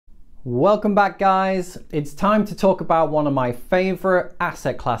Welcome back, guys. It's time to talk about one of my favorite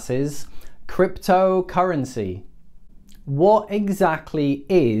asset classes, cryptocurrency. What exactly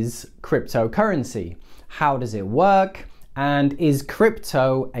is cryptocurrency? How does it work? And is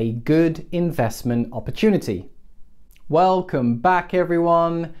crypto a good investment opportunity? Welcome back,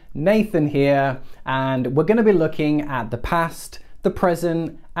 everyone. Nathan here, and we're going to be looking at the past, the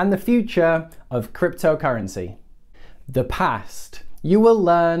present, and the future of cryptocurrency. The past. You will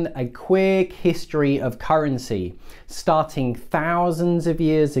learn a quick history of currency, starting thousands of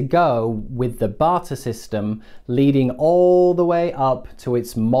years ago with the barter system, leading all the way up to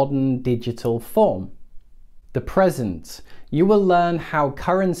its modern digital form. The present. You will learn how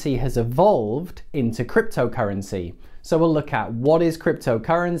currency has evolved into cryptocurrency. So we'll look at what is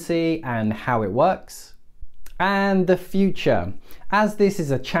cryptocurrency and how it works. And the future. As this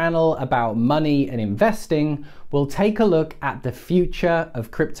is a channel about money and investing, we'll take a look at the future of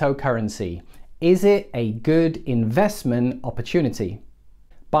cryptocurrency. Is it a good investment opportunity?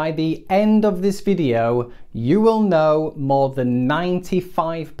 By the end of this video, you will know more than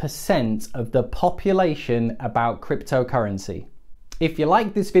 95% of the population about cryptocurrency. If you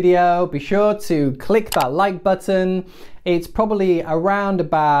like this video, be sure to click that like button. It's probably around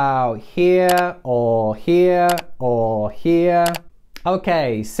about here or here or here.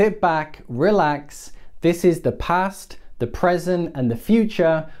 Okay, sit back, relax. This is the past, the present, and the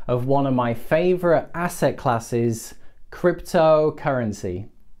future of one of my favorite asset classes, cryptocurrency.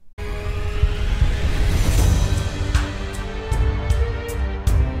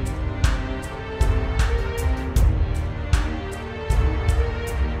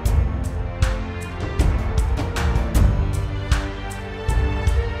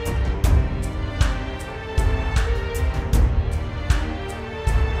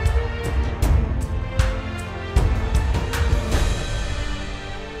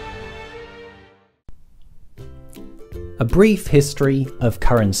 A brief history of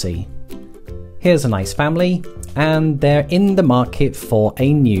currency. Here's a nice family, and they're in the market for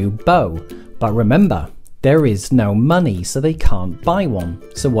a new bow. But remember, there is no money, so they can't buy one.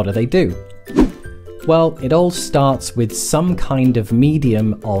 So what do? Well, it all starts with some kind of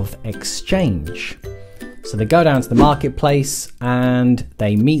medium of exchange. So they go down to the marketplace and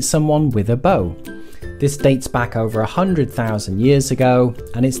they meet someone with a bow. This dates back over 100,000 years ago,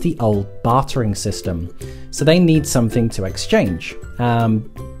 and it's the old bartering system. So they need something to exchange.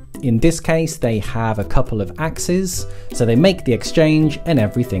 In this case, they have a couple of axes, so they make the exchange and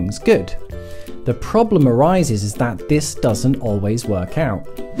everything's good. The problem arises is that this doesn't always work out.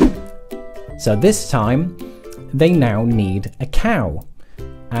 So this time, they now need a cow,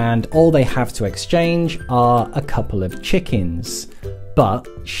 and all they have to exchange are a couple of chickens. But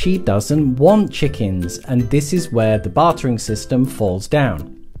she doesn't want chickens, and this is where the bartering system falls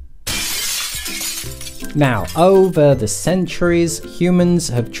down. Now, over the centuries, humans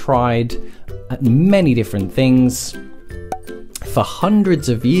have tried many different things. For hundreds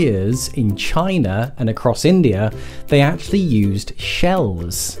of years in China and across India, they actually used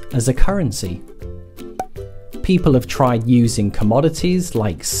shells as a currency. People have tried using commodities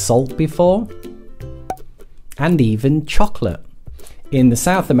like salt before, and even chocolate. In the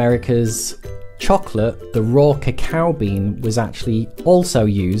South Americas, chocolate, the raw cacao bean, was actually also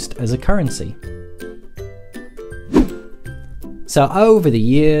used as a currency. So over the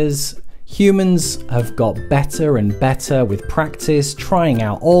years, humans have got better and better with practice, trying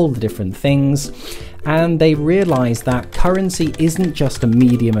out all the different things, and they realized that currency isn't just a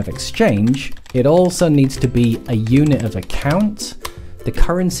medium of exchange, it also needs to be a unit of account. The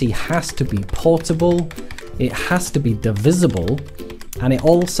currency has to be portable, it has to be divisible, and it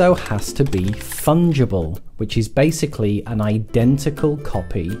also has to be fungible, which is basically an identical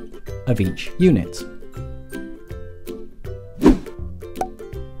copy of each unit.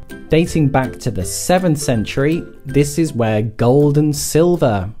 Dating back to the 7th century, this is where gold and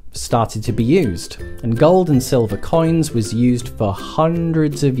silver started to be used. And gold and silver coins was used for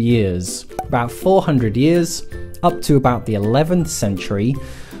hundreds of years, about 400 years, up to about the 11th century,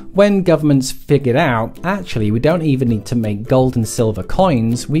 when governments figured out, actually, we don't even need to make gold and silver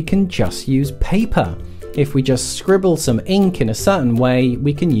coins, we can just use paper. If we just scribble some ink in a certain way,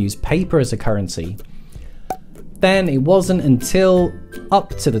 we can use paper as a currency. Then it wasn't until up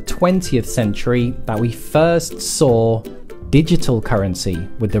to the 20th century that we first saw digital currency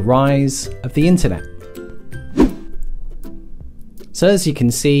with the rise of the internet. So as you can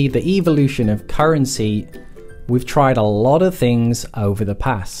see, the evolution of currency, we've tried a lot of things over the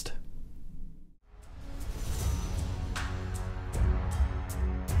past.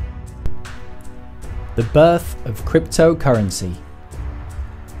 The birth of cryptocurrency.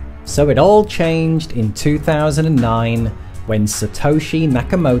 So it all changed in 2009 when Satoshi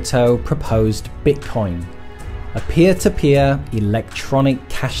Nakamoto proposed Bitcoin, a peer-to-peer electronic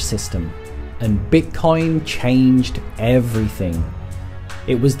cash system. And Bitcoin changed everything.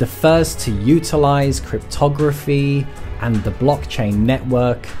 It was the first to utilize cryptography and the blockchain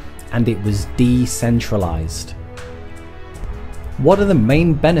network, and it was decentralized. What are the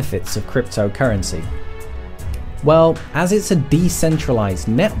main benefits of cryptocurrency? Well, as it's a decentralized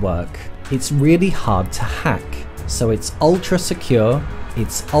network, it's really hard to hack. So it's ultra secure,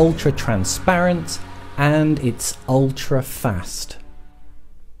 it's ultra transparent, and it's ultra fast.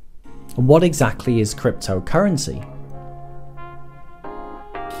 What exactly is cryptocurrency?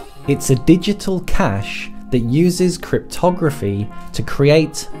 It's a digital cash that uses cryptography to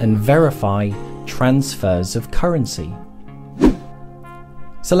create and verify transfers of currency.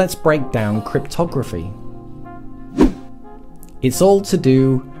 So let's break down cryptography. It's all to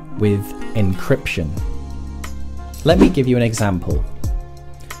do with encryption. Let me give you an example.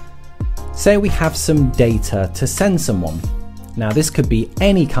 Say we have some data to send someone. Now this could be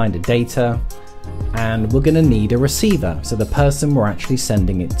any kind of data, and we're going to need a receiver, so the person we're actually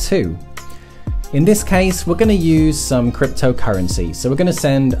sending it to. In this case, we're going to use some cryptocurrency, so we're going to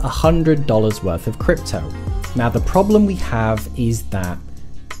send $100 worth of crypto. Now the problem we have is that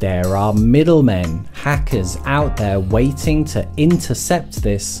there are middlemen, hackers out there waiting to intercept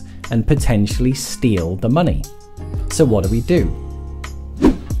this and potentially steal the money. So what do?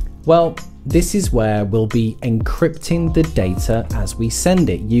 Well, this is where we'll be encrypting the data as we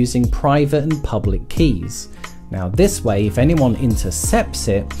send it using private and public keys. Now this way, if anyone intercepts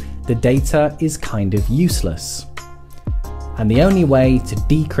it, the data is kind of useless. And the only way to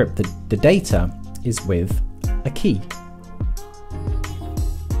decrypt the data is with a key.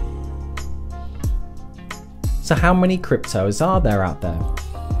 So how many cryptos are there out there?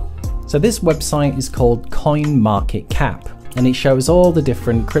 So this website is called CoinMarketCap, and it shows all the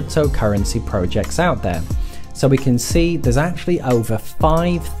different cryptocurrency projects out there. So we can see there's actually over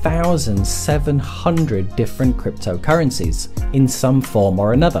 5,700 different cryptocurrencies in some form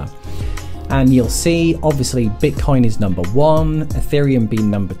or another. And you'll see obviously Bitcoin is number 1, Ethereum being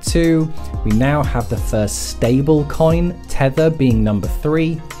number 2. We now have the first stable coin, Tether, being number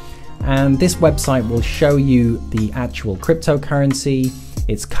 3. And this website will show you the actual cryptocurrency,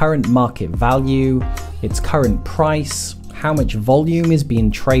 its current market value, its current price, how much volume is being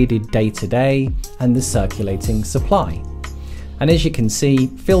traded day to day, and the circulating supply. And as you can see,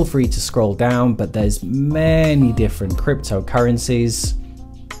 feel free to scroll down, but there's many different cryptocurrencies.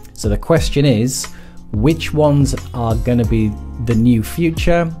 So the question is, which ones are going to be the new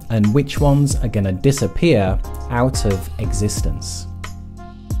future and which ones are going to disappear out of existence?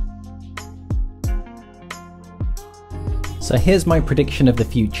 So here's my prediction of the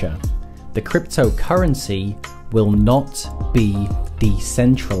future. The cryptocurrency will not be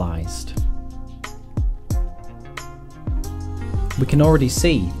decentralized. We can already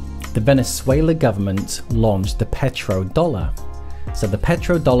see the Venezuela government launched the petrodollar. So the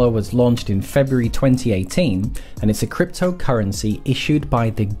petrodollar was launched in February 2018, and it's a cryptocurrency issued by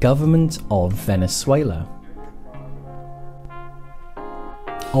the government of Venezuela.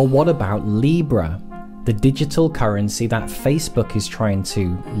 Or what about Libra, the digital currency that Facebook is trying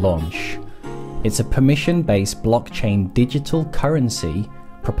to launch? It's a permission-based blockchain digital currency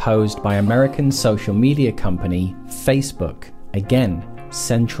proposed by American social media company Facebook, again,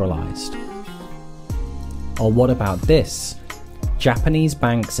 centralized. Or what about this? Japanese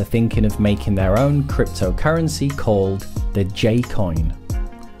banks are thinking of making their own cryptocurrency called the J-coin,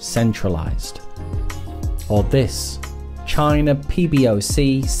 centralized. Or this, China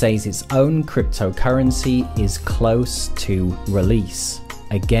PBOC says its own cryptocurrency is close to release,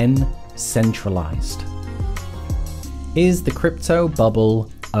 again, centralized. Is the crypto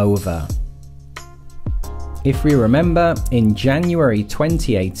bubble over? If we remember, in January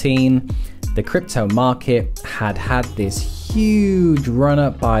 2018, the crypto market had this huge run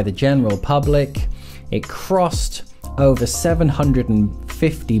up by the general public. It crossed over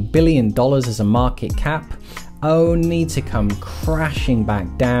 $750 billion as a market cap, only to come crashing back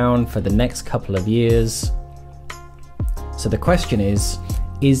down for the next couple of years. So the question is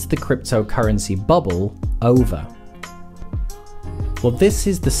the cryptocurrency bubble over? Well, this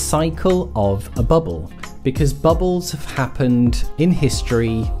is the cycle of a bubble, because bubbles have happened in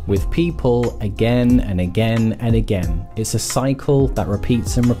history with people again and again and again. It's a cycle that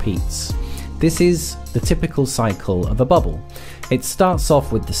repeats and repeats. This is the typical cycle of a bubble. It starts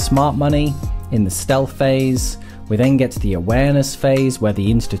off with the smart money in the stealth phase. We then get to the awareness phase where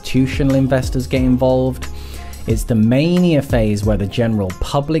the institutional investors get involved. It's the mania phase where the general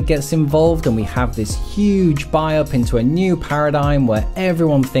public gets involved and we have this huge buy up into a new paradigm where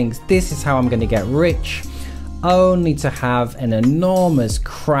everyone thinks this is how I'm going to get rich, only to have an enormous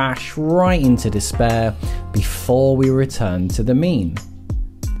crash right into despair before we return to the mean.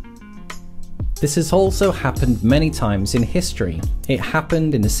 This has also happened many times in history. It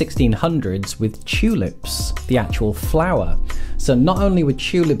happened in the 1600s with tulips, the actual flower. So not only were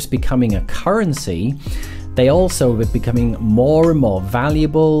tulips becoming a currency, they also were becoming more and more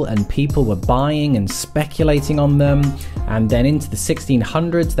valuable and people were buying and speculating on them. And then into the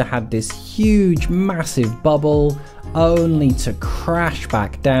 1600s, they had this huge, massive bubble only to crash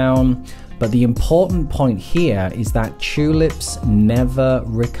back down. But the important point here is that tulips never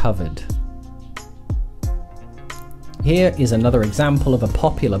recovered. Here is another example of a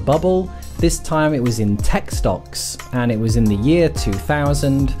popular bubble. This time it was in tech stocks and it was in the year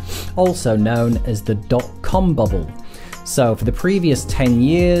 2000, also known as the dot-com bubble. So for the previous 10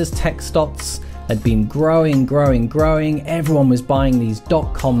 years, tech stocks had been growing. Everyone was buying these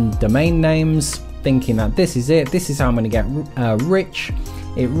 .com domain names, thinking that this is it, this is how I'm going to get rich.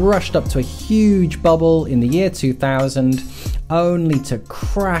 It rushed up to a huge bubble in the year 2000, only to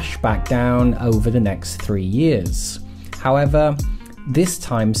crash back down over the next 3 years. However, this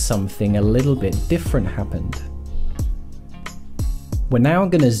time something a little bit different happened. We're now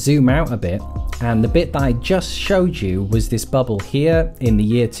going to zoom out a bit, and the bit that I just showed you was this bubble here in the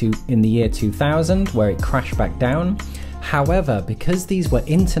year 2000 where it crashed back down. However, because these were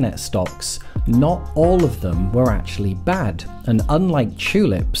internet stocks, not all of them were actually bad, and unlike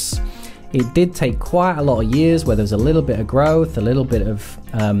tulips, it did take quite a lot of years where there was a little bit of growth, a little bit of,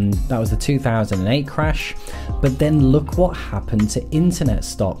 that was the 2008 crash, but then look what happened to internet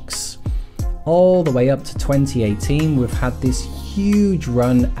stocks. All the way up to 2018, we've had this huge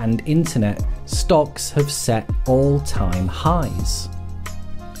run and internet stocks have set all-time highs.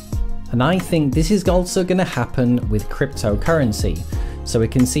 And I think this is also going to happen with cryptocurrency. So we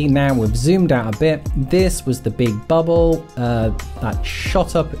can see now we've zoomed out a bit. This was the big bubble that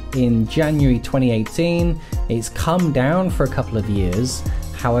shot up in January 2018. It's come down for a couple of years.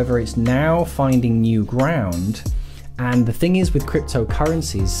 However, it's now finding new ground. And the thing is with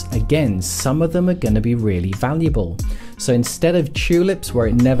cryptocurrencies, again, some of them are going to be really valuable. So instead of tulips where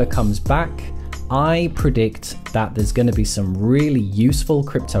it never comes back, I predict that there's going to be some really useful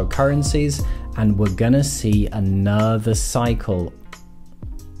cryptocurrencies and we're going to see another cycle.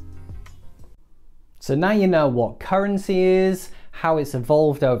 So now you know what currency is, how it's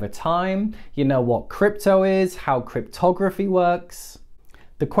evolved over time, you know what crypto is, how cryptography works.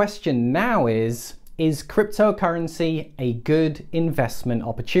 The question now is cryptocurrency a good investment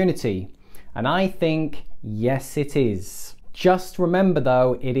opportunity? And I think yes it is. Just remember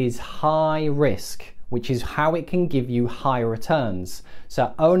though, it is high risk, which is how it can give you high returns.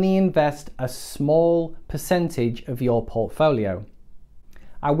 So only invest a small percentage of your portfolio.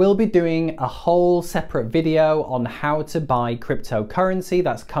 I will be doing a whole separate video on how to buy cryptocurrency.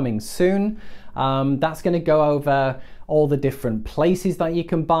 That's coming soon. That's going to go over all the different places that you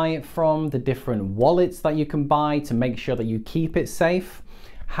can buy it from, the different wallets that you can buy to make sure that you keep it safe.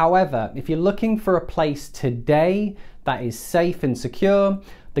 However, if you're looking for a place today that is safe and secure,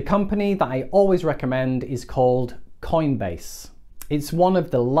 the company that I always recommend is called Coinbase. It's one of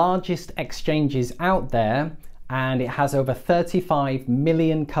the largest exchanges out there, and it has over 35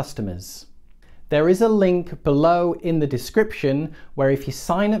 million customers. There is a link below in the description where if you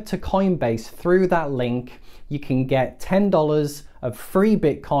sign up to Coinbase through that link, you can get $10 of free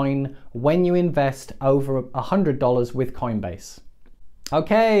Bitcoin when you invest over $100 with Coinbase.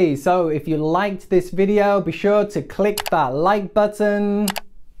 Okay, so if you liked this video, be sure to click that like button.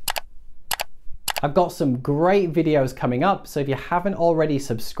 I've got some great videos coming up, so if you haven't already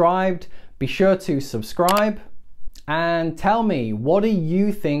subscribed, be sure to subscribe. And tell me, what do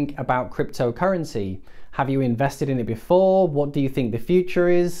you think about cryptocurrency? Have you invested in it before? What do you think the future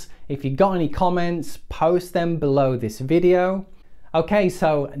is? If you got any comments, post them below this video. Okay,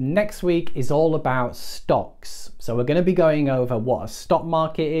 so next week is all about stocks. So we're going to be going over what a stock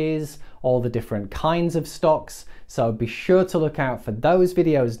market is, all the different kinds of stocks. So be sure to look out for those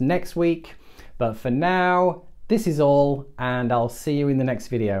videos next week. But for now, this is all, and I'll see you in the next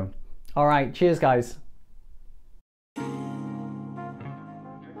video. All right, cheers guys.